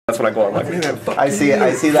That's when I go on like, man, fuck I see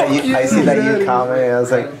that you comment. I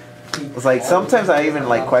was like, sometimes I even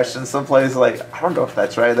like question some plays. Like, I don't know if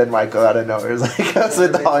that's right. And then Michael out of nowhere is like, goes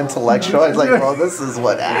with all intellectual. It's like, well, this is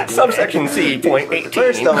what happened. Subsection C, .18.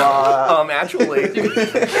 First of all, actually, you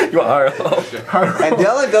want RLO? And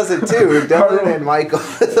Dylan does it too. Dylan and Michael.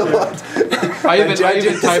 I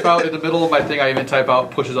even type out in the middle of my thing. I even type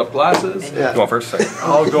out pushes up glasses. Yeah. You want first? Second?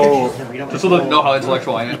 I'll go just so they know how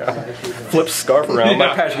intellectual I am. Flip scarf around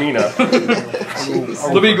my pashmina.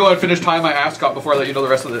 Let me go and finish tying my ascot before I let you know the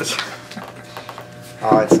rest of this.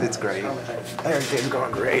 Oh, it's great. Everything's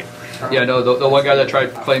going great. Yeah, no, the one guy that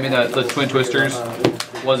tried claiming that the twin twisters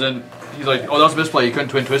wasn't. He's like, oh, that was a misplay. You couldn't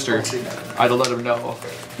twin twister. I had to let him know.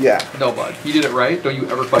 Yeah. No, bud. He did it right. Don't you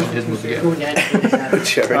ever question his move again.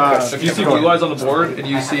 If you see blue eyes on the board and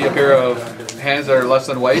you see a pair of hands that are less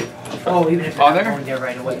than white even if on there,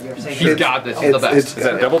 right away, he's got this. He's the best. Is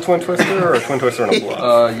that double twin twister or a twin twister and a blue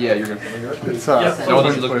eye? Yeah, you're good. It's No,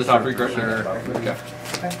 don't you look at the top three, correct? Okay.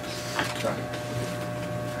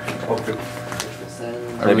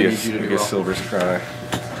 I Maybe really need you to do a well. silver's try.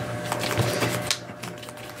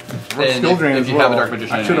 And if you have a dark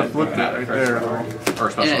magician, I should have flipped it right there. Or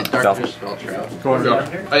a special. Dark Magician spell true. Go on.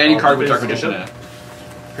 Any card with dark magician in it.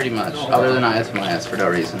 Pretty much. Other than I ask my ass for no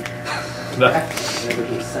reason. That's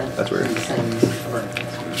weird. You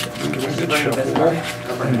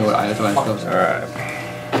know what I have to spells. Alright.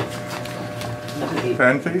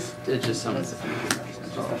 Fan face? It just summons.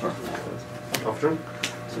 Off turn.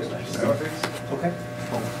 Okay.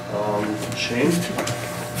 Chain.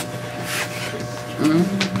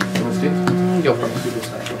 Go for it.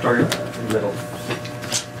 Target. Middle.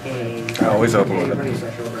 I always open with it.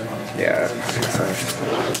 Yeah.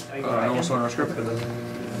 No one saw in our script.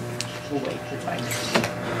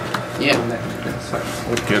 Yeah.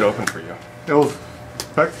 Would get open for you. It was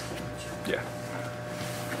perfect. Yeah.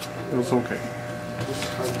 It was okay.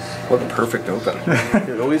 What a perfect open.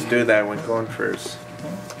 You always do that when going first.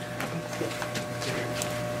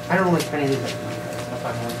 I don't really spend anything.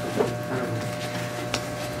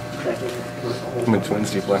 How many twins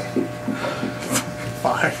do you play? 5.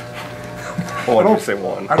 Well, why did you say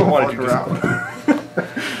one? I don't Why walk did you around. just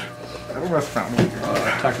I don't mess around with you.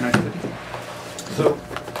 Attack for 950. So,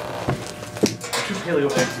 2 Paleo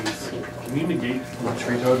Xyz. Can you negate the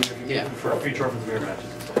tree toad for future reference mirror matches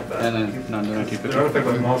and stuff like that? And then none to They're 1950.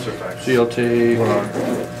 unaffected by monster effects. So you'll take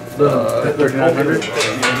the 3900. Yeah,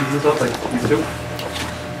 these stuff like these two.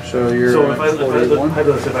 So you're. So if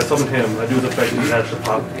I summon him, I do his effect and attach the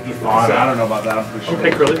pop. I don't know about that. I'm pretty sure.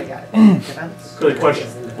 Okay, Curly, question.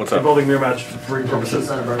 What's up? Involving mirror match for purposes.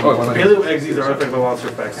 Oh, Paleo Xyz are unaffected by monster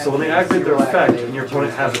effects. So when they activate their effect and your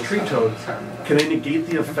opponent has a tree toad, can they negate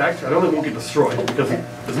the effect? I know they won't get destroyed because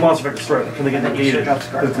it's monster effect destroyed, but can they get negated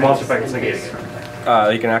because it's monster effect is negating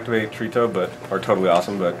it? You can activate Tree Toad, but or totally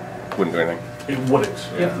awesome, but wouldn't do anything. It wouldn't.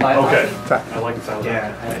 Yeah. Okay. I like the sound of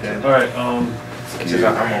that. I did. Alright, I'm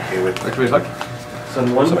okay with it. Actually, like.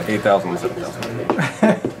 send What's one. up? 8,000, 7,000.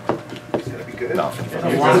 It's gonna be good. No, It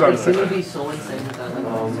 55. would be so insane with that.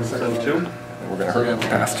 Send 2. We're gonna hurt him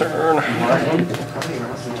past turn.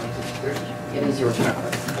 It is your turn.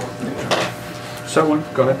 So one.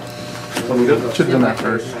 Go ahead. Something good? Should have done that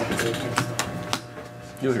first.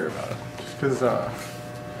 You'll hear about it. Because I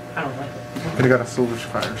don't like it. could have got a silver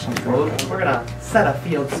fire or something. We're gonna set a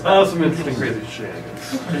field Oh, spell some interesting crazy shenanigans.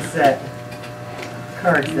 to set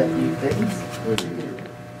cards that you didn't.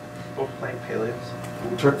 Both playing Peleos.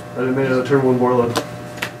 I made a turn 1 warload.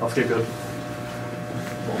 I'll skip it.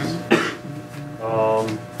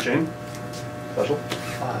 Chain. Special.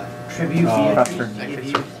 Tribute Fast deity. turn. Give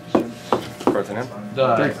you. Cards in hand.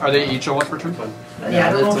 Are they each a once per turn? Yeah,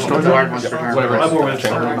 I don't know. It's a hard one for turn. Whatever. I have more It's-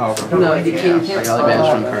 minutes. Oh, No, you can't. I got the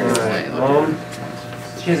banishment card in play.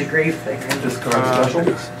 She has a grave thing. Right? Discard special.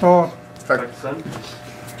 Oh, Effect send.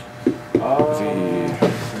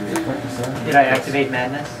 Did I activate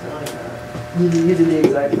madness? You did the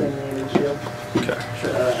exact same name and shield. Okay.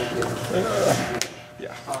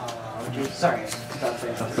 Yeah. Sorry.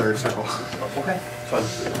 third circle. Okay. Fun.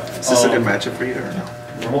 Is this a good matchup for you or no?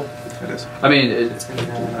 Normal. It is. I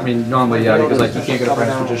mean, normally, yeah, because like you can't get a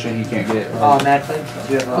French magician, you can't get. Mad Flame.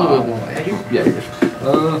 Do you have I do. Yeah, you're good.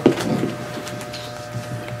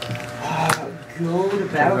 Go to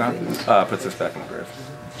battle phase. Puts this back in the grave.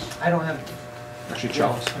 I don't have. Actually,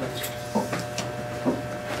 chops.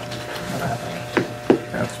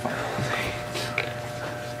 That's fine.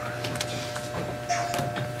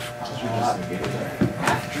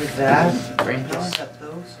 After that, Brain I'll power. set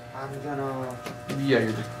those. I'm gonna Yeah,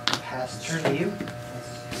 you're good. pass turn to you.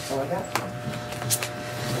 That's all I got.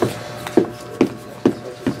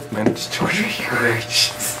 Man, it's 200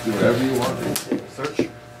 yards. Do whatever you want. Search.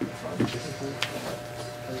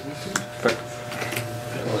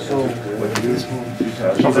 So,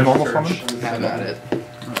 How's the normal summon? Have at it.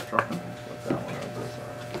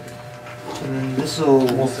 and then this will.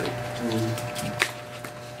 We'll see.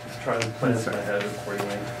 Let's try to plan this in my head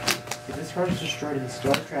accordingly. If this card is destroyed and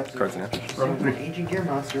spell traps, Cards in hand. summon an ancient gear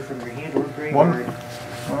monster from your hand or graveyard.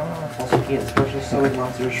 Also can't special summon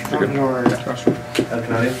monsters from your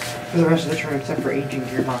Can I? for the rest of the turn except for ancient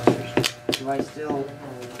gear monsters. Do I still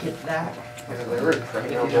get that?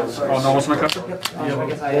 Oh, no, what's my custom? Yep. Yeah, I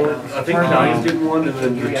guess I think Nine's getting one, and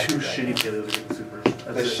then the two shitty Peleos are getting supers.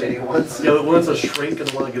 The That's it. shitty ones. Yeah, the one that's a shrink and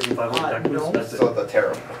the one that gives them 500 deck boost. no. That's it. So the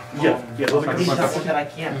terrible. Yeah, those are These good. stuff that I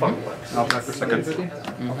can't. Fucking legs. I'll back for second 50.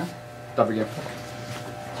 Double game.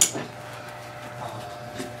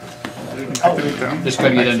 Activate them. Just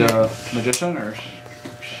gotta get into Magician or?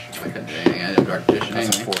 I could do anything. I did Dark Magician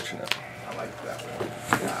That's anyway. unfortunate. I like that one.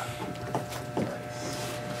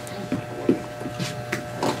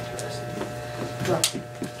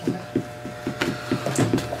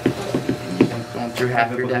 Going through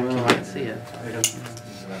half your deck, you might see it.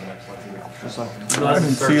 Just like, I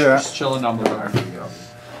didn't see that. just chilling down below.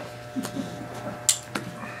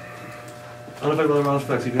 Unaffected by the round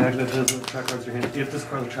effects, you can activate this track cards in your hand. If this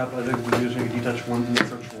card is trapped by the deck, you can detach one from the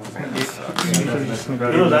search for one.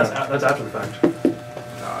 No, that's after the fact.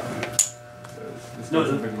 No,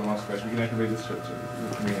 No, we can activate this with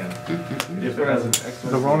me hand. If it has an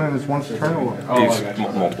the Ronin is once turn or what? Oh, These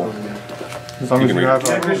multiple. As long as you have a,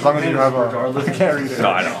 Yeah, as long as you have a, regardless. I can't read it.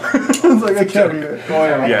 No, I know. It's like I can't read it.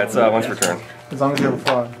 Yeah, it's once per turn. As long as you have a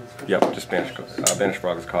fraud. Yep, just banish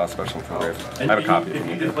Frog's cost, special from grave. I have a copy if you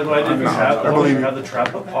need it. Like what I did in the trap, I believe you you. have the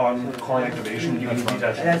trap upon calling activation, you can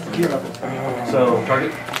detach And it. that's gear level. So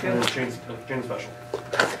target and then chain special.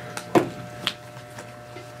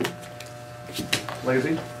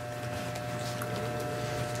 Legacy.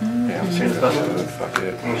 Yeah, Chain special. fuck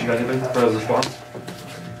it. Unless you got anything for his response.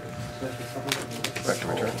 Back to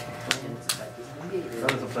return.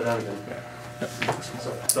 That is upside down again.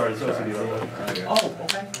 Sorry, it's OCD about that. Oh,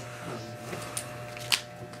 okay.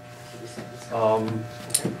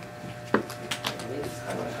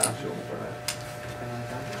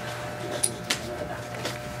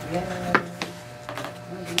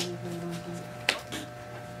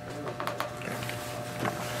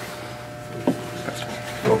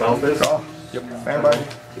 Go bounce this. Draw. Yep. Stand by.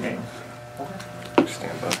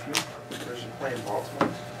 Stand by.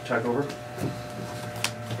 Check over.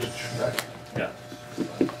 Yeah.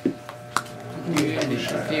 Okay.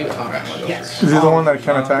 Yes. Is he the one that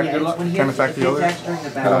can Yeah, attack? it's when he Can has- attack if the he others? attacks during the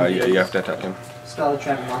battle, Yeah, you have to attack him. spell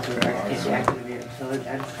trap and monster effects can't be activated until the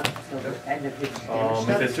end of his damage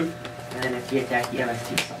Phase step. 2. And then if he attacks, he has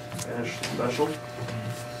two stuff. Banish special.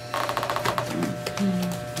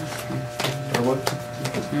 Or what?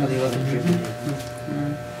 But he wasn't triggered.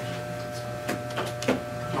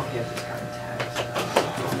 Oh, he has his card attacks.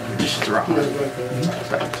 Just draw. He doesn't really think-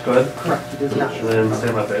 Go ahead. Correct, he does not. And then stay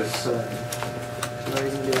on my face. So, no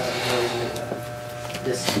reason to do that, no reason to do that.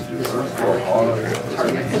 This one's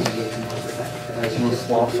target has to get monster effect.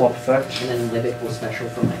 Swap effect. And then Libic will special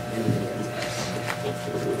from like anything that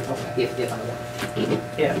he has. If I want.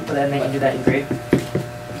 Yeah, but then they can do that in grave?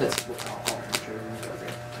 That's what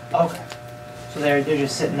I'll okay. So they're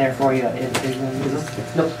just sitting there for you if there's no use them?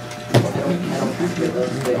 Nope. I don't have to get those,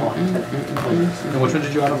 they all have And which one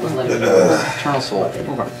did you add up with? Eternal Soul. Okay.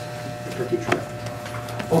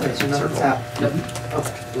 Okay, so nothing's out. Yep.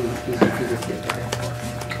 Okay. He's just getting there.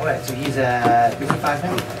 Okay, so he's at 55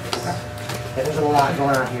 now? Okay. Yeah, there's a lot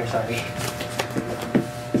going on here, sorry.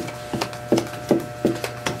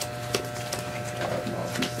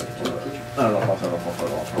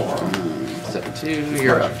 Step 2,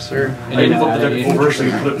 you're up, sir. I didn't flip the deck over so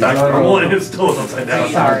you put it back to normal and it still was upside down.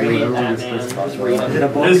 Sorry, is it a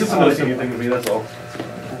book? It's just an OCD thing to me, that's all.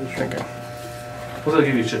 Thinking. We'll still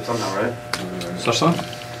give you shit somehow, right? Such son?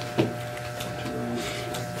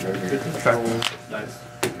 Nice.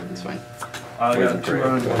 It's fine. I got 2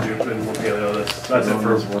 runs, 1 dupe, and 1 paleo. That's it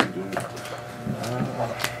for.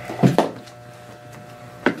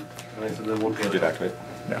 Nice, and then 1 Did it paleo. activate?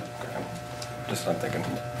 Yeah. Just I'm thinking.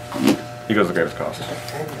 He goes the greatest cost.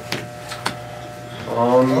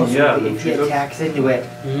 Yeah. If he attacks into it,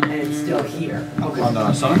 and it's still here. Okay. On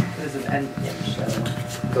the summon? This is an yeah, just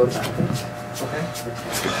go to backwards. Okay.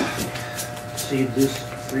 So you lose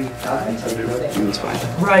 3 times. It's fine.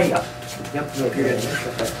 Right. Yep. No, you're good.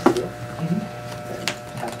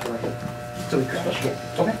 So we crash.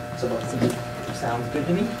 Yeah. Okay. So sounds good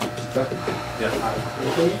to me. Yeah.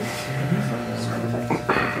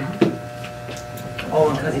 Oh,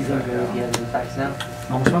 and because he's in good, he has effects now.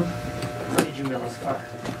 Almost one? How did you mill his car?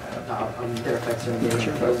 Their effects are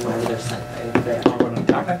engaging, but whenever they're sent, they're I'm going to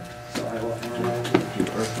attack. So I will.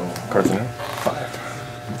 Cards in there?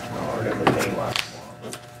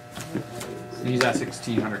 He's at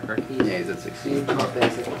 1600, correct? Yeah, he's at 16.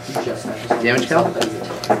 Damage Damage cal?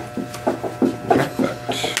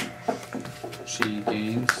 She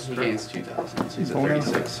gains. He gains 2,000, so he's at Bonus.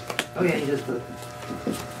 36. Oh yeah, he does the.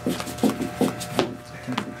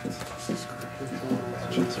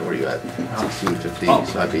 So where are you at? 1650, Oh,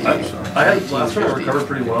 so I'd be... I had last turn I recovered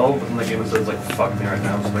pretty well, but then the game says like fuck me right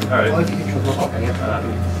now. So I'm like, Well, alright. if you control the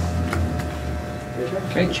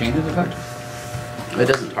Okay, changes effect. It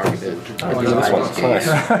doesn't target it. Oh, this one's nice.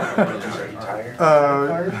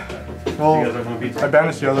 I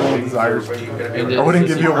banished the other one with desires. I wouldn't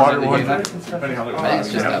give you a water one. I think it's just that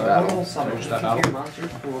battle. Just that battle.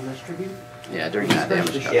 monsters will distribute. Yeah, during that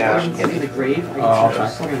damage cal. Yeah. In the grave, Oh, I okay. can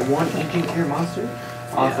summon one ancient tier monster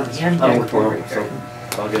off of the end I don't deck work for for him,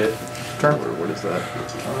 so I'll get it. What is that?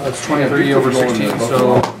 That's 23 over 16,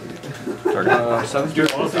 so 7.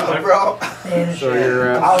 Dude, honestly, Bro, So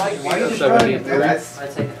you're I like why you just running, 73. dude. I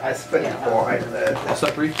take it. I spent more in the. What's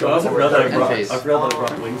that, 3? I forgot that I brought, Phase. I forgot that I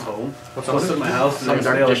brought wings home. What's I was that? at my house Some and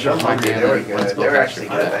dark I was dish on my hungry. hand. They were good. They were actually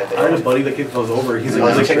good that I had a day. buddy that comes over. He's You like,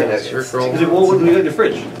 want he's chicken like, nuggets? Circle. he's like, well, what do we got in your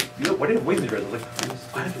fridge? You know, why didn't wings in your fridge? I was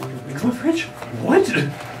like, what? Wings in my fridge? What?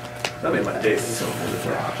 That made my day so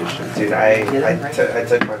good. Dude, I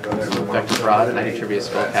took my brother. Effective rod, and I attribute a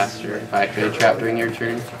spellcaster. If I activate a trap during your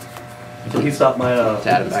turn, So he stopped my to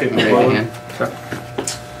add it back in escape your from hand.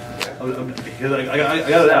 I got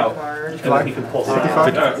it out. And then he can pull.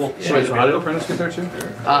 Alright, well, Wait, so how did Apprentice get there too?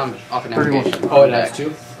 Off an navigation. Oh, it has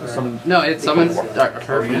 2? No, it summons her from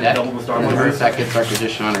deck, double the star and then her monsters? effect gets Dark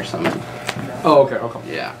Magician on her summon. Oh, okay, okay.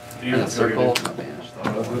 Yeah. You And a just go circle, get no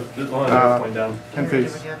banished. This one I point down. And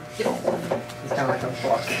face. He's kind of like a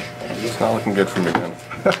block. It's not looking good for me, man.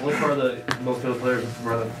 Only part of the most field players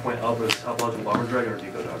rather point up is Topological Bomber Dragon or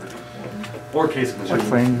Deco Dogger. Or Case of Like Machine.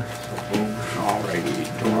 flame.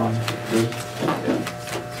 Alrighty.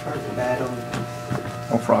 Battle.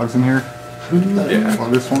 No frogs in here. Yeah. Or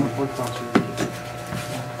this one.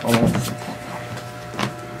 Oh.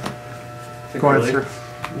 Go ahead, Really? sir.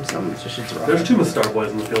 Some magician's rock. There's 2 Mustar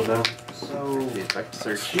Boys in the field now. So The effect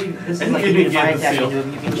search. this is And like he if I didn't attack get the into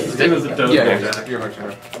him, you can His just name is a Dodo. Yeah, yeah, you're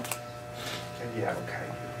right. Yeah,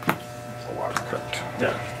 okay. A water. Correct.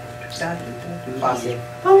 Yeah. Bossy.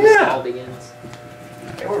 Oh This all yeah! begins.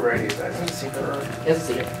 They were ready. That's a secret. It's a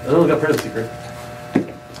secret. I only got Prince Secret.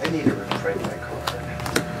 I need to reprint that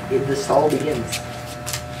card. The stall begins.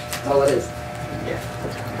 That's all it is.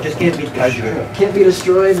 Yeah. Just can't be destroyed. Can't be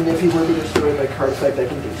destroyed, and if he were to be destroyed by card effect, I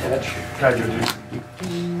can detach. Kaiju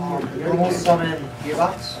dude. You almost summon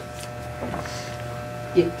Gearbox.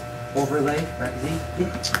 Yeah. Overlay, magazine.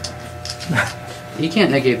 He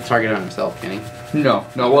can't negate the target on himself, can he? No,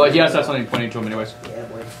 well, he has to have something pointing to him anyways. Yeah,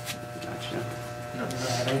 boy. Gotcha. You don't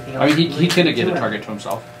have anything I else mean, he can get a to it. target to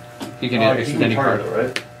himself. He can You extend any target card. it,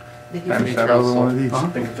 right? If you- Banish that other one of these. Huh?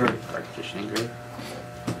 Think of 30. Dark Magician engrave.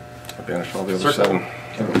 I banished all the other Circle.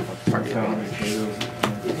 7. Target advantage. you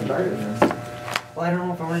can target it. Well, I don't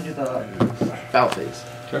know if I want to do the. Battle phase.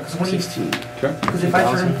 Okay. When you, 16. Okay. because if I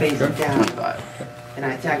turn phase Okay. down 25. and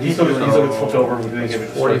I attack He's into still it, gets flipped over with the game.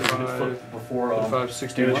 45, Before 45,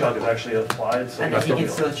 61. Data Shock is actually applied. So and that's then he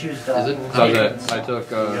still can good. still choose the. Is it? So that I took,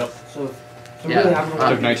 Yep. So Yeah. really, I'm gonna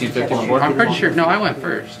Took 1950 before? I'm pretty sure. No, I went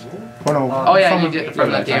first. Oh no. Oh yeah, you Summon- did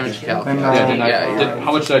from the damage cal. And, yeah, didn't I, yeah.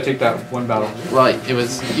 how much did I take that one battle? Well, it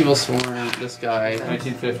was Evil Sworn, this guy,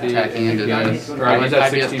 1950. attacking into this. Or I was at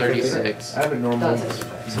I'd be at 1650. 36. I have it normal.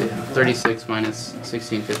 So yeah, 36 minus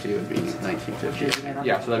 1650 would be 1950.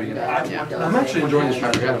 Yeah, so that'd be good. Yeah. I'm actually enjoying this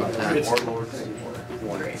I forgot about that.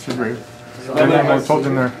 It's a grave. So And then I told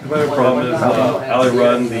him there. My other problem is Alley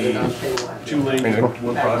Run the 2 link,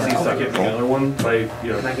 1 proxy, so I can't pick another one. By,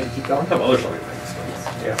 you know, Am I gonna keep going? have other something things.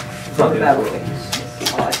 But yeah. It's not The the battle end of the world.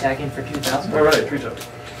 phase. I'll attack in for 2,000. Alright, tree token.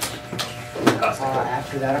 Fantastic.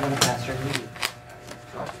 After that, I'm gonna cast her immediate.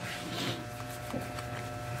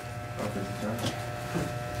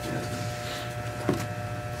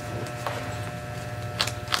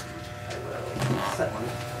 Set one.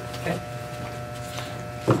 Okay.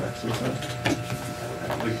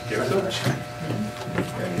 We gave it to him?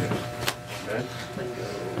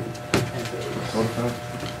 Okay.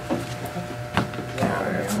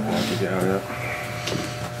 Yeah,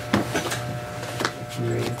 yeah.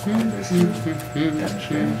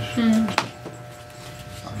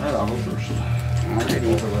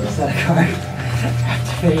 Set a card.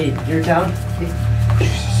 Activate your town.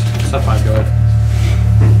 Step 5, go ahead.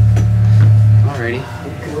 Alrighty.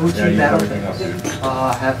 Go to Yeah, you have battle everything else, phase. dude.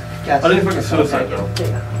 Have cast. I didn't fucking suicide though.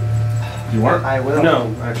 You weren't? I will.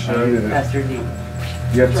 No, I actually. needed it. Master D.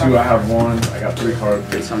 You have 2, I have 1. I got 3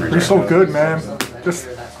 cards. Summer You're so good, man. Just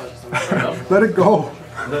let it go.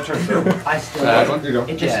 That turns out. I still. You go.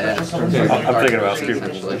 It just Yeah, special yeah. summons. I'm thinking about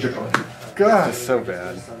Essentially. stupid. God. It's so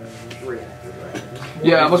bad.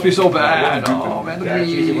 Yeah, it must be so bad. Oh man, look at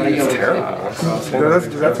Choose it when I me. go.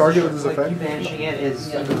 Does that target with his Like you effect? banishing it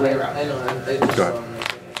is a good way around. Go ahead.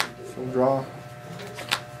 So draw.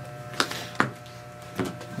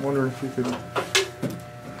 I'm wondering if you could.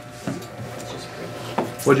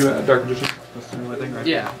 What'd you add? Dark Magician? That's the only thing, right?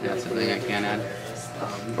 Yeah, that's something I can add.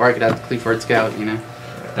 Or I could add Cleaford Scout, you know.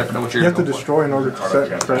 Never know what You you're have to going for. destroy in order to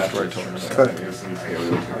set fresh.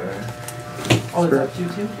 Oh, is that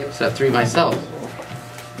 2/2? Set 3 myself.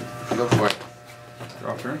 Go for it.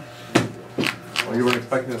 Draw turn. Well, you weren't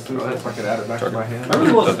expecting us to, so I could add it back to my hand. I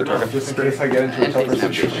really wasn't. Just in case I get into a tougher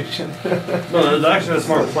situation. No, that's actually a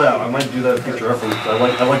smart play out. I might do that in future reference. I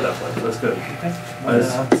like that play. That's good.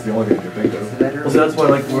 That's the only thing I can think of. Well, see, that's why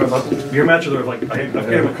like your matches are like I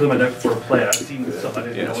forget because of my deck for a play. I've seen stuff I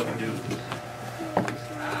didn't know what to do.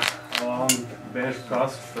 Banish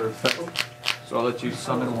cost for special. So I'll let you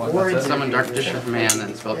summon one. Or That's it. Summon Dark Magician from hand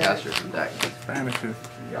and Spellcaster from deck. Banish it.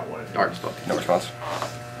 Dark Spellcaster. No response.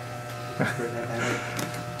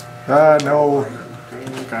 No.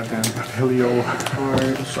 Goddamn Peleos.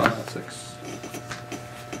 Summon at 6.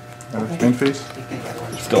 Main face?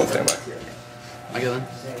 Still in standby. I go then.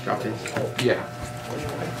 Drop these. Yeah.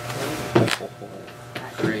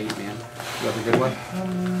 Great, man. That's a good one.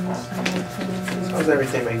 How's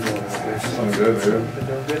everything been going? I'm good, dude. Been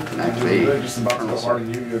doing good? Activate. Just about to go hard on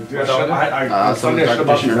you. Dude, Summon Sunday I Dark should have bought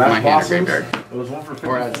Magician these from my Rash hand or Blossoms. graveyard. There was one for 54,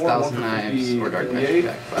 Or adds one 1,000 for Knives or Dark 58, Magic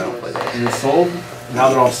deck, but I don't play and those. it's sold. Now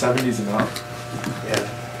they're all 70s and up. Yeah.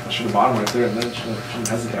 I should have bought them right there and then shouldn't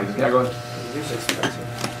hesitate. Yeah, go ahead. It's expensive.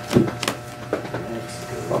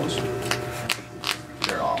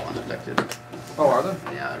 They're all unaffected. Oh, are they?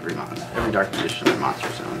 Yeah, every Dark Magician are monster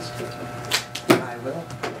zones. I will.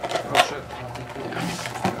 Oh shit.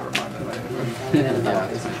 Never mind that. Yeah,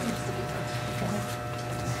 that's nice.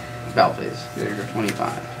 Battle phase. Yeah, you're good.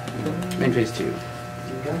 25. Main phase 2.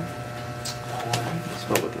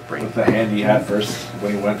 Spell with the brain. With the hand he had first,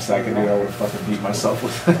 when he went second, dude, I would have fucking beat myself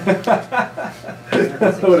with it. I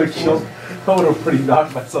would have killed. I would have pretty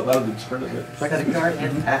knocked myself out of the tournament. Got a card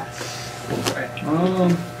and pass.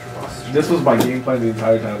 This was my game plan the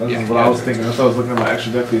entire time. That's Yeah, what yeah. I was thinking. That's why I was looking at my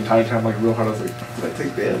extra deck the entire time, like real hard. I was like, did I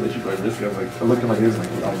take damage? Should I risk it? I was like, I looked at my games like,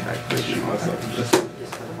 I'm gonna shoot myself.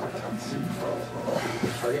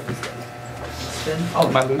 Oh,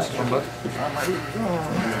 my loose from book.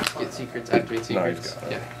 Get secrets, activate No, he's secrets.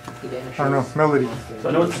 got it. Yeah. I don't know. Melody. So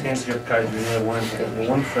I know it's against your Kaiju. You have one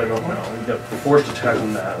for I don't know. You got forced attack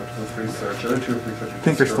on that, which is a 3 search. The other 2 are 3 search. I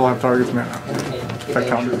think they still have targets, man. That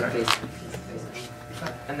counter deck.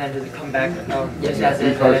 And then does it come back? Oh, yes, Yeah, that's 3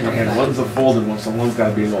 it. cards in my hand. One's a folded one, so one's got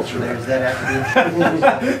to be an ultra There's rare. that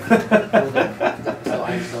activation.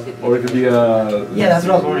 Or it could be a. Yeah, that's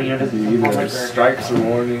what I was wondering. You know, It does could be it either strikes or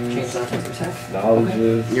warnings,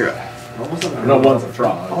 knowledges. You're up. No, one's a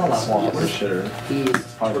frog, a swamp for sure. He's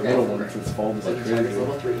Probably the little one if it's folded like crazy.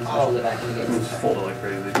 level 3, special the back and It's negates. folded like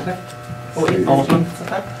crazy. Oh, wait, almost one.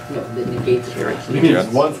 No, the negates it. You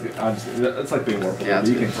mean one's? It's like they work. Yeah, it's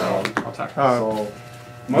You good. can tell. I'll attack. So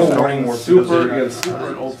Most warning more super, you got a super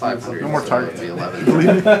and ultimate. 500. No more so targets. it'll be 11.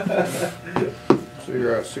 So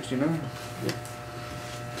you're at 69.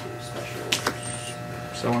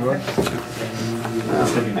 Someone go. It's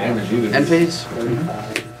heavy damage either. End phase.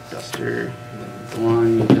 Duster. The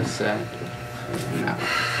one you just said. No.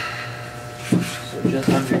 So just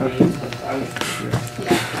underneath.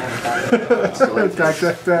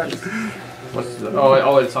 That. What's the?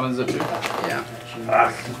 Oh, it summons it too. Yeah.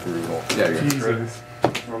 Brutal. Yeah, you're good. Jesus.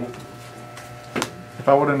 If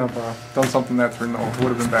I wouldn't have done something that turn, no, it would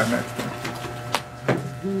have been bad next time.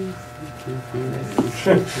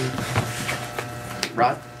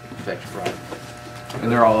 Rod. Effect Rod.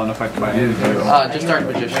 And they're all unaffected by it. Just Dark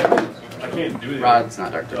Magician. I can't do it. Rod's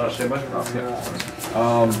not Dark Magician. Stand by.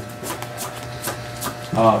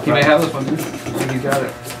 He may have this one. I think he's got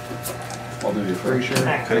it. I'll do you Pretty first.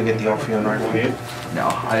 sure. Couldn't get the Orpheon right away. No,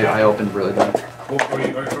 I opened really bad. Or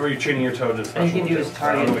are you chaining your toe to special? And you can do is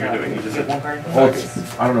I don't target. know what you're doing. You just Get one card. Oh,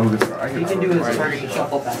 it's, I don't know who this is. I You can do is target and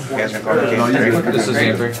shuffle back. You guys are going to No, game you 3? this is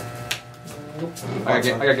game 3. I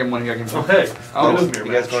got game 1, you got game 2. Okay. Oh, That was your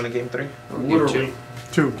You guys match. going to game 3? Literally.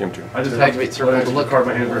 2. Game 2. I just Activate circle to look. card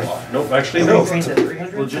my hand first. Nope, actually No. no. Change to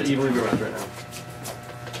 300. Legit evenly match right now.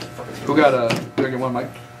 Who got game 1, Mike?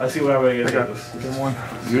 I see what I'm gonna I get got this. game 1.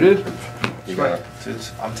 You did? You gotta. Dude,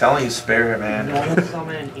 I'm telling you, spare it, man. Normal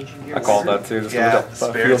summon an ancient gear. I called that too. Just Yeah, a field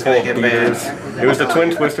Spirit's full gonna of get beaters. banned. It was the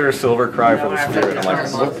Twin Twister Silver Cry for the Spirit. I'm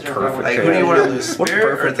like, what perfect Like, who do you want to hand. lose, What Spirit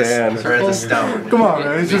or perfect the, hand. or the Stone? Come on,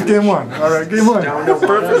 man. It's just game one. All right, game one.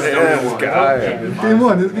 Perfect hand, guy. Game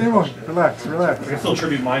one. It's game one. Relax, relax. I can still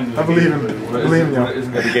tribute mine. I believe in you. I believe in you.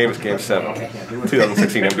 The game is Game 7.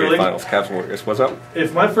 2016 NBA Finals. Cavs and Warriors. What's up?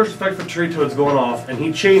 If my first effect for Tree Toad's going off and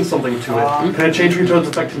he changed something to it, can I change Tree Toad's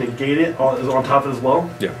effect to negate it on top of it as well?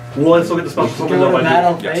 Yeah. Will I still get the special summon Go that to I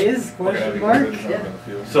battle Yes. phase? Question mark?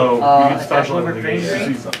 So, you Attack get special over and negate. phase?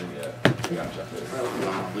 See something yet. I gotta check this.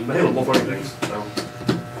 But hey, both other things. So,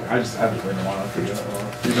 I just haven't played in a while. I forget.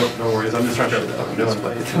 you don't, no worries. I'm just trying to figure out what I'm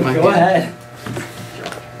doing. Go ahead.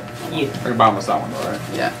 Yeah. I can bottomless that one though, right?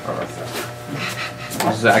 Yeah. Alright.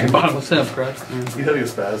 Zach can bottomless him, correct? You have your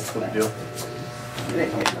spaz. What the deal?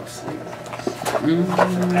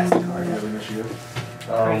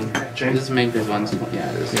 James? Just make this one.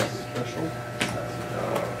 Yeah, it is. Bring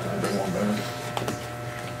one back.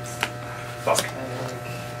 Fuck.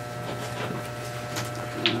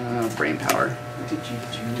 Brain power.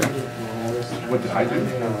 What did I do? I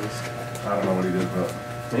don't know what he did, but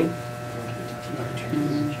Me?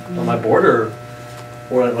 On my board or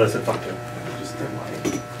I said fuck him?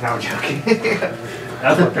 No, I'm joking.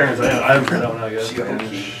 That's my parents. I haven't figured that one out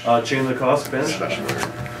yet. Chain the cost, Spanish?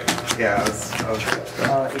 Yeah, I was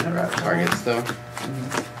trying to grab Targets though.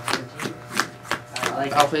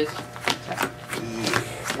 Like, Battle phase.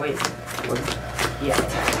 wait. Yeah.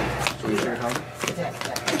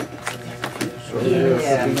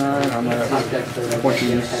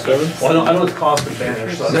 Well, I know it's cost and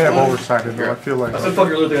Spanish. So They have oversided though. I feel like. I said fuck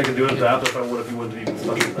your other thing I could do it adapt if I would if you wouldn't even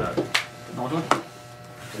stuck with that.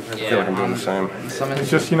 I feel like I'm doing the same. Summon. It's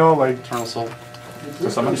just, you know, like, Eternal Soul. you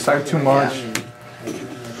side too much.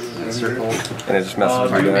 And circle. And it just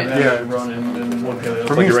messes with you. Argument. Then. Yeah. Run in one Peleos.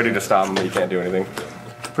 For Like me, you're ready to stop them, but you can't do anything.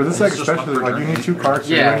 for this deck especially, like, you need 2 cards to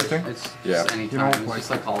do Yeah. anything. It's Yeah. just any You know, time. It's like- just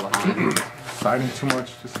like all the time. Siding too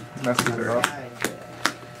much just messes it up.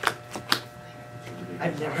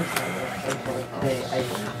 I've never played it.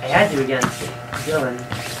 I had to against Dylan.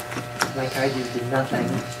 My card just did nothing.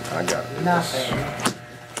 I got it. Nothing.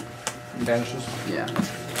 Vanishes. Yeah.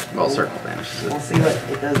 Well, circle vanishes We'll it. see what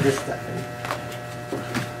it does this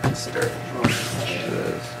time. Spirit.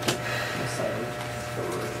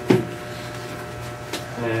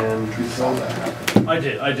 And I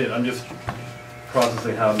did. I'm just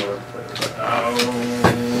processing how I'm gonna play this.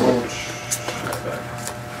 Ouch.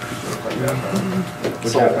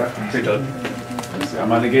 Tree Toad.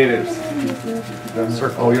 I'm on negated.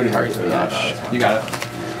 Circle. Oh, you already Target have vanishes. You got it.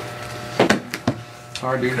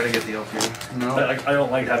 Hard, dude. Gotta get the LP. No. I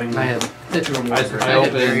don't like having I had it. I I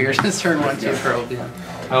opened- did barrier this turn 1, 2 for OP.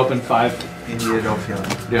 I opened 5. You needed LP.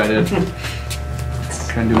 Yeah, I did.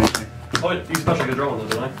 Couldn't do anything. Oh wait, you special get drawn with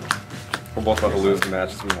those, don't I? We're both about to lose the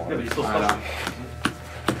matches we Yeah, but want. you still I know. special.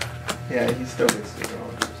 Yeah, he still gets the draw.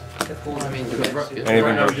 I mean, you guys get And even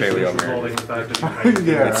Right now, though just Paleo resolving the fact that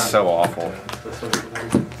you Yeah. It's so awful. That's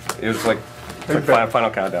It was like final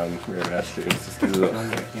countdown rematch, dude. It's just,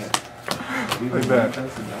 Like that.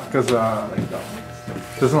 Because,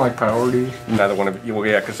 doesn't like priority. neither one of you. Well,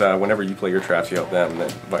 yeah, because whenever you play your traps, you help them, and then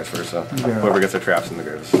vice versa. Yeah. Whoever gets their traps in the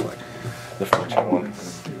grave is like the fortunate one.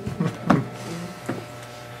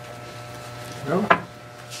 No,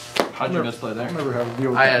 How'd you misplay there? I'll never have a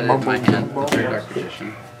deal with I that had it in my mumbo hand. jumbo. Third dark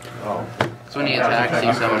position. So when he attacks,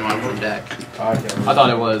 you summon one from deck. I thought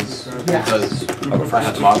it was because I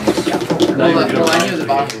had the bottomless. Well, I knew the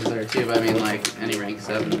bottom was there too, but I mean, like, any rank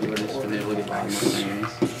 7 would have just been able to get bottomless anyways.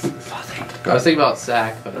 I was thinking about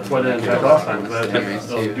sack, but That's why they didn't attack last time. anyways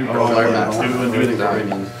They'll too. do Or draw, battle. they wouldn't do anything for I me.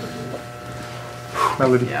 mean,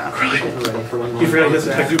 Melody. yeah. You forgot he has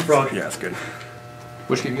to attack Duke Frog. Yeah, it's good.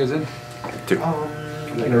 Which game you guys in? Two.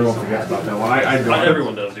 Everyone forgets about that one. I don't.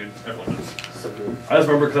 Everyone does, dude. Everyone does. I just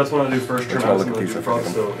remember because that's when I do first turn. That's I why I was look going at to these Frog,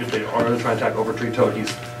 and so if they are going to try and attack over Tree Toad,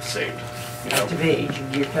 he's saved. You know? Activate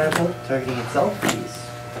ancient gear catapult, targeting itself, please.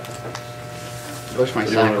 I wish my So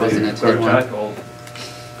you sack wanna wasn't a really start 10 attack? one.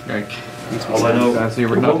 All I know. That's the,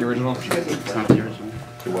 not the original. It's not the original.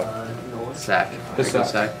 Two what? Sack. This Regular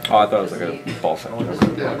sack. Oh, I thought it was like a ball set. Yeah,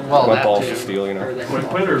 well, My that balls too. of steel, you know.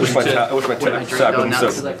 Quick win or Wish my legit? I wish my Draco sack wasn't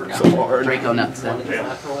nuts. so hard. Draco nuts. Then. Yeah. I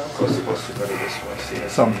was supposed to go to this one. See,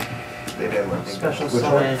 Some. they didn't let me go. Special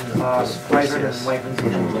summon, Wyvern and Wyvern's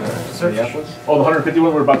and search. Oh, the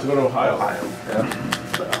 151, we're about to go to Ohio.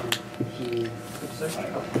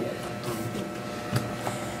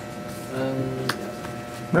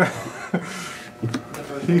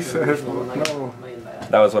 He said, no.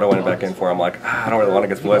 That was what I went back in for. I'm like, I don't really want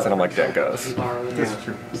to get blitzed, and I'm like, Dead goes. That's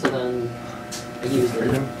true. So then, I used it.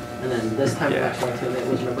 And then this time I went to him, it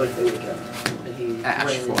was my birthday weekend. And he ran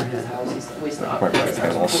into his house. We stopped at his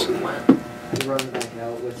house before we went. He runs back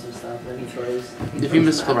out with some stuff, and he throws. If you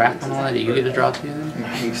mystical wrath panel that, do you get to draw 2 then?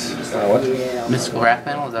 Nice. What? Yeah. Mystical wrath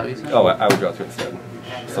panel, is that what you said? Oh, I would draw 2 instead.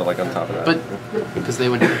 So like on top of that. But because they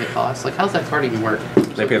wouldn't pay the cost. Like, how's that card even work?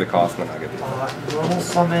 They pay the cost and then I get the Normal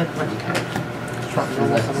summon.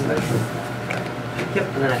 Normal summon. Yep,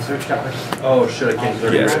 and then I searched out. Oh shit, I can't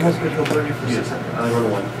 30. Yeah. Grandma's gonna go 30 for 600. I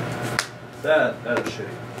run 1. That is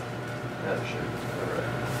shitty. That is shitty.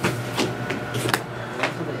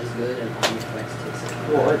 Summon is good, and Omniflex takes it.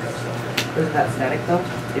 Well, isn't that static though?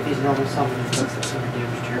 If he's normal summon, he takes 600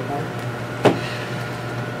 damage to your opponent.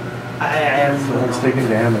 I am. So it's taking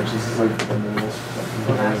damage. This is like the rules.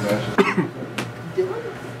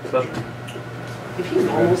 Special. If he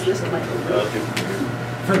normals this, can I go?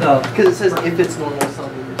 For the. Because it says if it's normal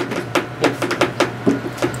summon.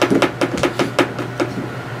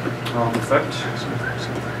 Effect.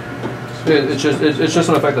 It's just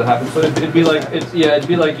an effect that happens. So it'd be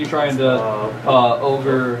like you trying to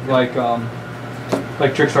over like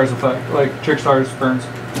Trickstar's effect, like Trickstar's burns,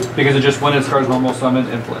 because it just when it starts normal summon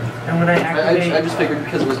inflict. And when I activate. I just figured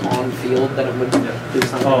because it was on field that it would do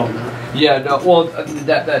something. Yeah, no, well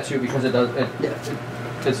that too, because it does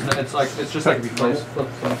it's just like if you flip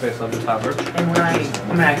on the face of just average. And when I'm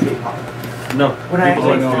gonna activate Poly. No. When I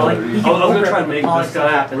activate Poly, he can I was gonna try over and make Poly this still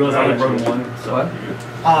guy happens, realize I right? only run 1. So what?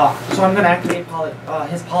 So I'm gonna activate Poly,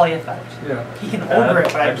 his Poly effect. Yeah. He can over it,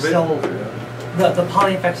 but I'm Activate? still. The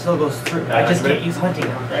Poly effect still goes through. I just can't use Hunting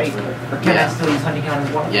Hound, right? Or can I still use Hunting Hound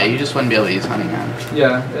as well? Yeah, you just wouldn't be able to use Hunting Hound.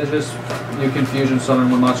 Yeah, it's just you can fusion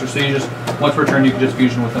summon 1 monster. So you just once per turn you can just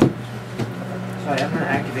fusion with them. So I'm gonna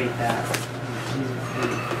activate that.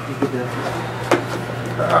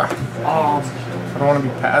 I don't want to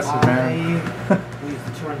be passive, man.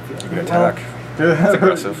 You can attack. That's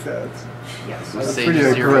aggressive. Yes. That's Say pretty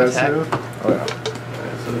just 0 attack. aggressive. Oh yeah.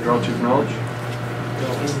 So draw 2 from knowledge. Go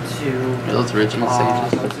into. Those original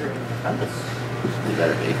sages. Those are in defense. They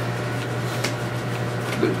better be.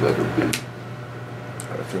 Good, good.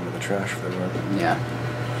 I would throw them in the trash if they weren't. Yeah.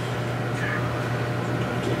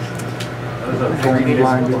 Going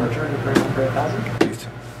blind. Return to bring up for 1,000. Please.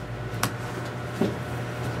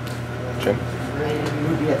 Jim. And you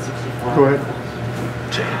would be at 64. Go ahead.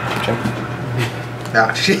 Jim. No,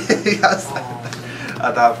 yes.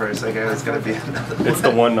 I thought for a second it was gonna be another one. It's the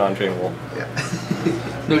one non-chainable. Yeah.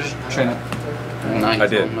 No, just train it. Nice. I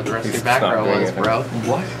did. What the rest of He's your back not row doing was, anything. bro.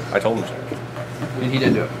 What? I told him to. And he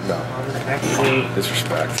did do it. No. I'm gonna activate.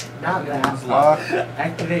 Disrespect. Not that.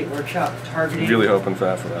 Activate workshop targeting. Really hoping for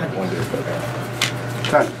that one dude.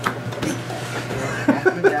 Cut.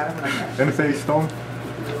 After that, I'm gonna Infinity Stone.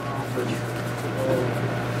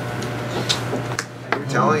 I'm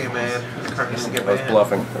telling you, man. This card needs to get I was banned.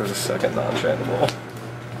 bluffing. There was a second non-chainable.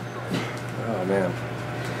 Oh man.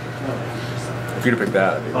 If you'd have picked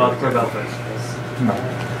that, I'd be Play battle phase. No.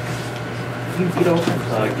 You can beat over.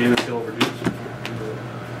 Game of skill reduced.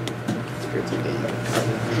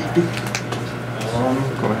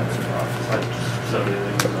 Go ahead. 70.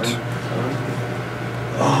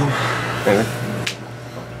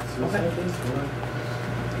 anything.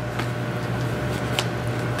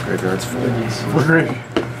 Graveyard's full. We're great.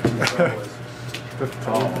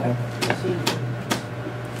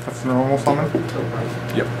 That's normal summon.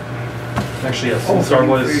 Yep. Actually, yes. Oh,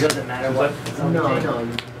 Starboy it is. doesn't matter what. No.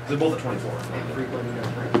 They're both at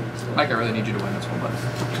 24. Mike, I really need you to win this one, but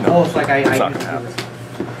Oh, it's like It's I not used gonna to do happen. this.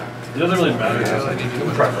 It doesn't really matter. I need you to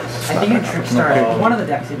win. Preference. I think in Trickstar, one of the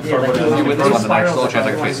decks it did. Like, If you win this one, the next little chance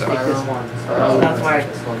I can face out. Take this one. That's why.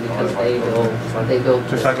 Because they build.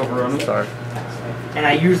 Just attack over Ronan. Sorry. And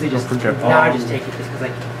I usually just. forget. Now I just take it just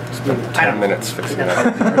because Spend I 10 don't- minutes fixing that.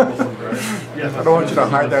 I don't want you to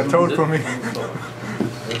hide that toad from me.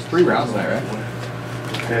 There's 3 rounds tonight, right?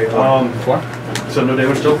 Okay, so no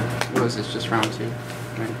damage still? What was this, just round 2?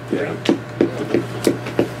 Right.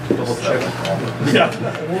 Double check. Yeah.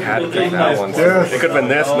 Had to pick that one. Yes. It could have been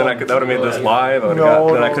this, and then that would have made this live.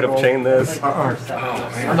 No, Then I no, could have no. chained this. Uh-uh. I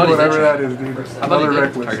thought he Whatever did. that is, dude. I thought Another he did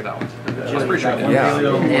reckless. target that one. I was pretty sure he did. Yeah. so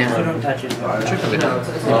Yeah. don't touch it.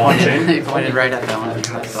 On chain? He pointed right at that one. I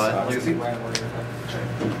thought.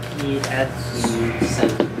 He adds.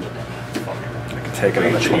 I could take it on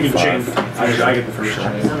the You can chain. 25. I get the first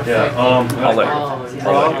shot. Yeah, I'll let you.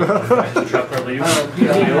 Oh, Trap card leave. Oh, You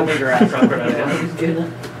need a bigger ass. Trap card out again. He's gonna.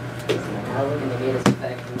 I'll look in the latest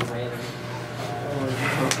effect and random.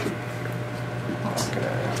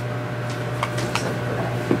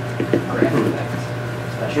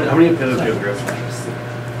 How many Peleos do you have, Griff?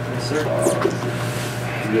 Yes, sir.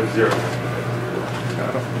 You have 0.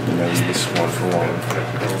 battle. Knows this one for one.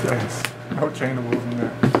 Yes. No chainables in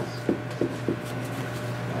there.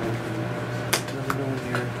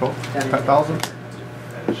 10,000?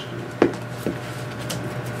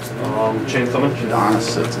 Chain summon.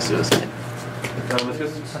 Honest, it's a suicide. Draw.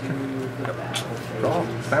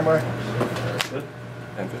 Standby. Good.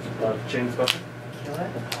 And 50. Chain special. Kill it.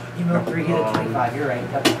 You know, 3 hit at 25, you're right.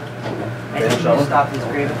 Yep. And Band you shovel. can stop his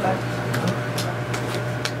grave effect.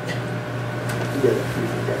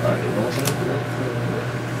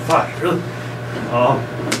 Fuck, really?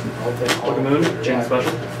 Look a moon, chain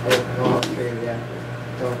special.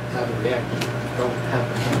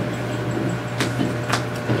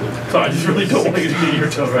 So I just really don't want you to get your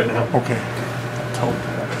toe right now. Okay.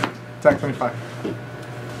 Attack 25.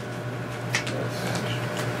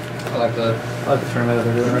 I like the tournament that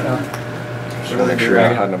they're doing right now. Should make sure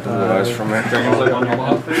I had enough blue eyes from there. Dragon's like on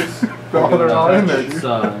Omaha. They're all in there, dude. It's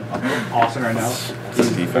Austin right now. It's a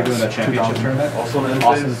They're doing defense. that championship tournament. Also an end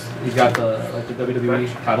Austin's, phase. he's got the WWE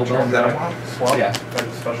title belt. Swap. Yeah. Back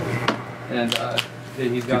to special. And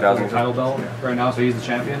he's got the 2000. title belt right now, so he's the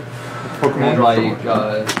champion. Pokemon And drop like,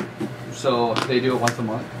 the- so they do it once a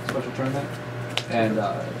month, special tournament, and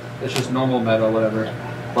it's just normal meta, whatever.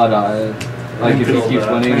 But like if he keeps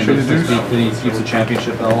winning and gets this week, then he keeps the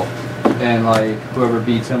championship belt, and like whoever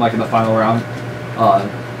beats him, like in the final round,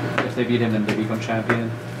 if they beat him, then they become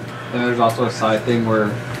champion. And there's also a side thing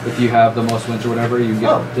where if you have the most wins or whatever, you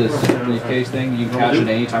get this briefcase thing. You can cash it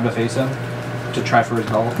any time to face him to try for his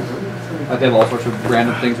belt. Like they have all sorts of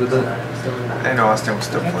random things with it. I know Austin was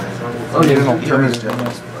still playing. Oh, He didn't He turn was his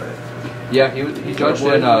jealous, but Yeah, he judged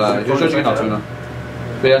in he was judging in Altoona.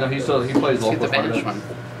 But yeah, no, he plays Let's get local the quite a banished bit. one.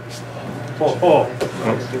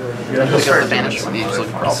 Yeah, Pick up the banished one. He was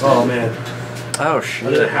looking for us. Oh man. Oh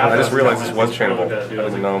shit. I just realized this was chainable. I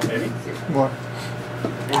didn't know. What?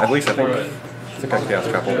 At least I think I chaos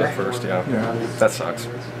grappled it first, yeah. Yeah. That sucks.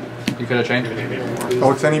 You could have changed.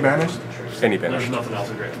 Oh, it's any banished? Any There's banished. nothing else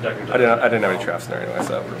in great deck. I didn't have any traps in there anyway,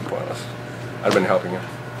 so that would have been pointless. I'd have been helping you.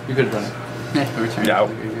 You could have done it. Yeah, return. Yeah,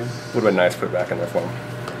 would have been nice to put it back in there for him.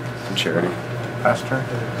 Some charity. Pass turn. I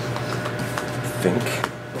think.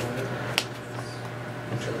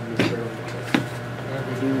 They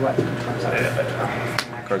do what?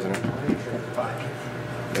 Cards in it.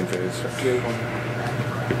 Main phase.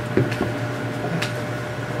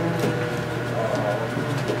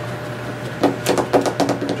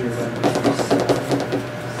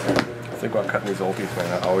 I think about cutting these ulties,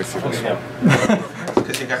 man. I always see this one.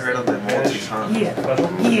 because you got rid of the multis, huh?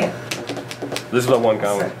 Yeah. Yeah. This is what one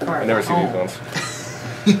common. I never see these ones.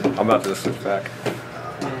 I'm about to switch back.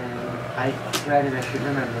 I read and I should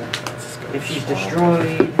remember. If she's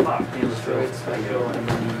destroyed, destroyed Spectral, and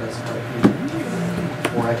then you guys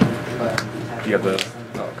or I can, but. Do you have the?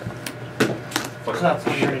 Oh, okay. So that's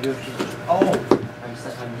what you're gonna do if she's. Oh!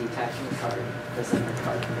 I'm detaching the card. The second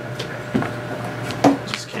card.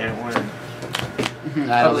 Just can't win.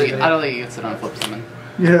 I don't think he gets it on flip summon.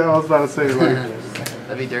 Yeah, I was about to say, like,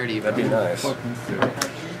 That'd be dirty. That'd be nice. fucking sick.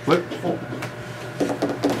 Flip.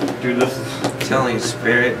 Dude, this is. I'm telling you,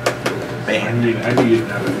 Spirit, Band, I need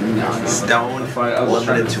Stone,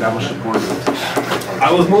 limited to one.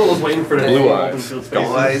 I was more or less waiting for the Blue open eyes. field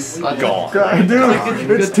spaces. Guys, Gone. God,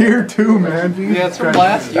 dude, it's tier 2, man. Jesus Yeah, it's from Christ.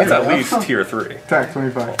 last year. That's at least tier 3. Attack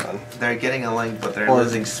 25. Hold on. they're getting a link, but they're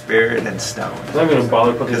losing Spirit and Stone. I'm not gonna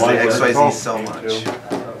bother putting Because they the XYZ Oh. so much.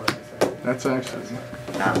 That's actually.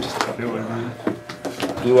 Nah, I'm just Feeling good.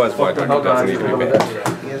 Blue eyes white dog doesn't need to be banned.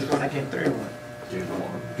 He is going to game 3.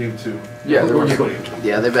 Game 2. Yeah, they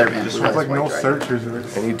better ban blue There's eyes, like no white dragon. searchers or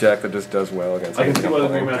anything. Any deck that just does well against I can see why the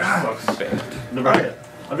anything rematch sucks. banned. Never had it.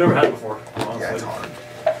 I've never had it before, Yeah, it's honestly. hard.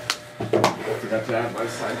 Forgot to add my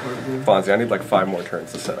side card. Fonzie, I need like 5 more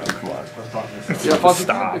turns to set up. Come on. Yeah, Fox,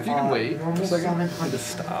 Stop. if you can wait a second. Just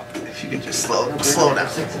stop. If you could just slow down. I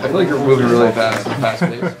feel like you're moving really fast, fast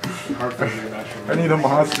pace. I need a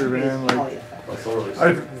monster, man.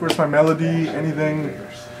 Like, where's my melody? Anything?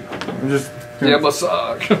 I'm just. Yeah, but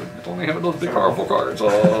suck. Only having those big powerful cards.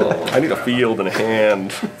 Oh. I need a field and a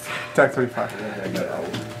hand. Attack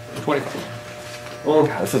 35. 25. Well,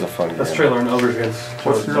 This is a fun game. that's trailer and Elders against.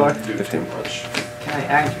 What's your life? 15. Can I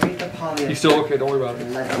activate the poly? You still okay? Don't worry about it.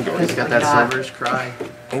 He's got that silver's cry.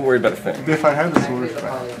 Ain't worried about a thing. If I had the sword, Activate the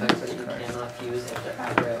poly effects that you cannot fuse if the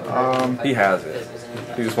aggro. He has it.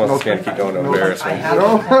 He just wants to scan keep going to embarrass I me. have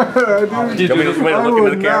No, You dude. want me to I look into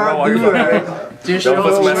would the camera not while you're do looking? that. Dude, Don't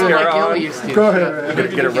put some like mascara Gil on. used to. Go ahead, man.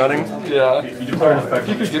 Get it running? Yeah. You declare an effect.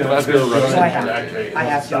 You could get the mascara So I running.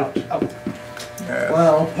 have to. Oh, Yeah.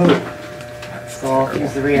 well, so I'll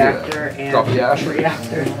use the reactor and Drop the ash.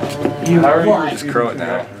 reactor. How are you? What? Just crow it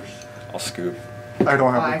now. I'll scoop. I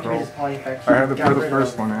don't I have the activated girl. his poly effect. I had it Got for the rid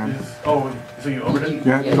first of- one, man. Oh, so you overed it?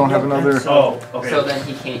 Yeah, you don't have another. Oh, okay. So then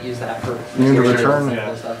he can't use that for. You need to materials return. and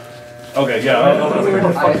Yeah. stuff. Okay, yeah. I was like,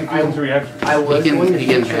 what the fuck did you do to react? I was He can- going to he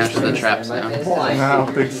can do hash the Tristan traps and now. Smith, Nah, I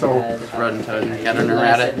don't think so. Road and toad, you gotta remember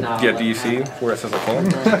at it. Yeah, do you see where it says a phone?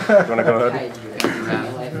 You wanna go ahead?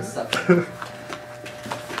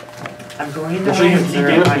 I'm going to Well, so he answer,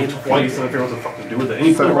 gave I it am to me twice, and I figured what the fuck to do with it. And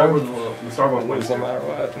he put it right where the Starbucks went. No matter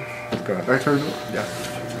what. Go ahead. Back turn. Yeah.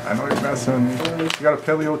 I know you're messing. You got a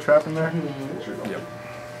Peleo trap in there? Yep.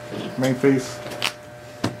 Main face.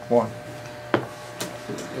 1.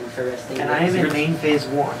 Interesting. and I am in main phase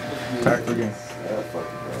 1. Attack the game.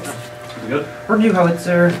 You good? Or new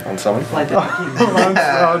howitzer. On summon? Flight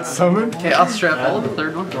that. On summon? Okay, I'll strap all the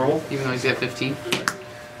third one, Normal? even though he's got 15.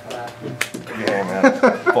 Yeah, man.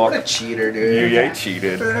 What a Fuck. cheater, You dude.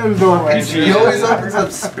 cheated. There's no way. He always opens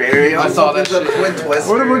up Sperry. I saw that Twin shit. Twisters.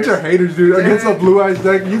 What a bunch of haters, dude. Against a Blue Eyes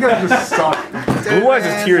deck, you guys just suck. Blue Eyes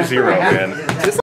is tier 0, man.